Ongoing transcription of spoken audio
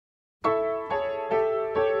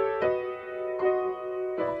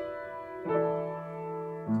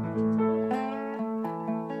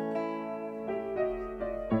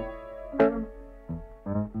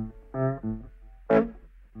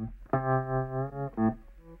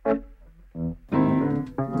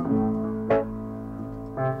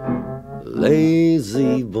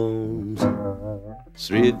Lazy bones,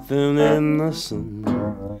 sleeping in the sun.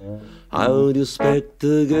 How do you expect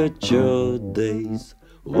to get your day's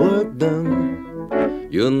work done?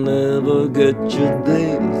 You'll never get your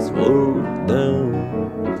day's work done.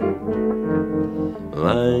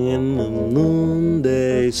 Lying in the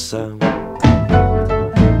noonday sun.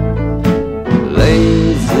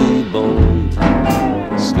 Lazy bones,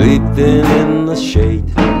 sleeping in the shade.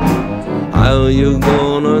 How you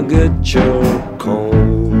gonna get your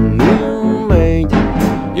cornmeal made?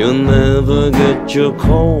 You'll never get your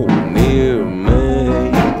cornmeal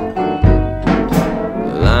made.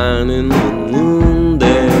 Lying in the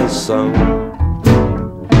noonday sun.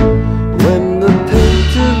 When the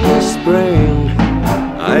tainted is spring,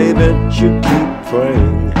 I bet you keep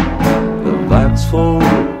praying the vines fall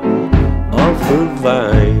off the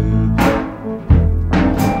vine.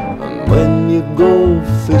 And when you go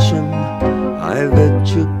fishing, I bet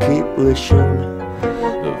you keep wishing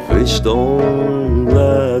the fish don't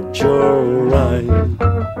let your line.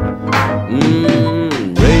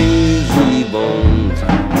 Lazy bones,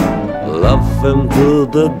 laughing through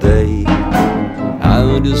the day.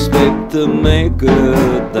 How do you expect to make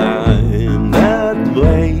a dime that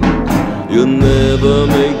way? You'll never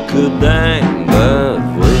make a dime that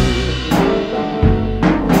way.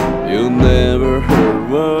 You never heard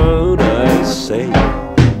what I say.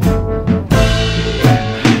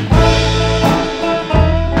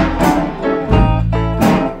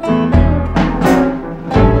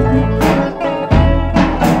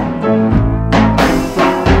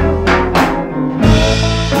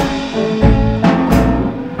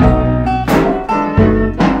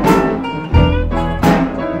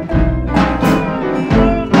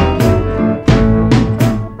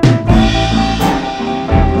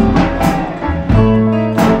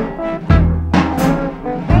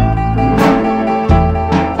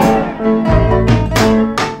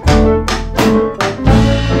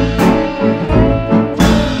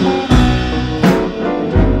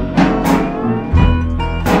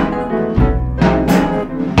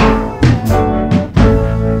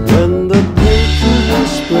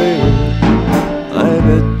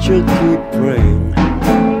 You keep praying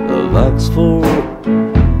the lights fall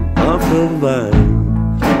off the vine.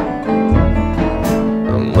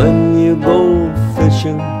 And when you go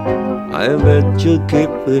fishing, I bet you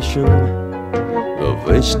keep fishing the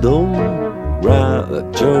fish don't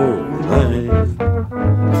ride your line.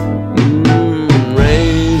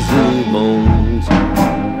 Lazy bones,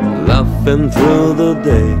 laughing through the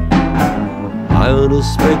day. I would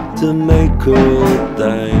expect to make a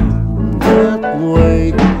dime that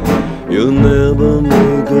way. You'll never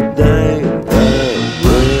make a dime that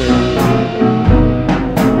way.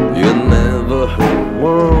 You never heard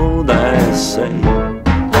what I say.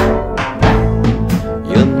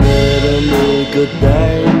 You'll never make a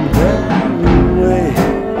dime that way.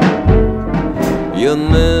 You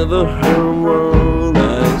never heard what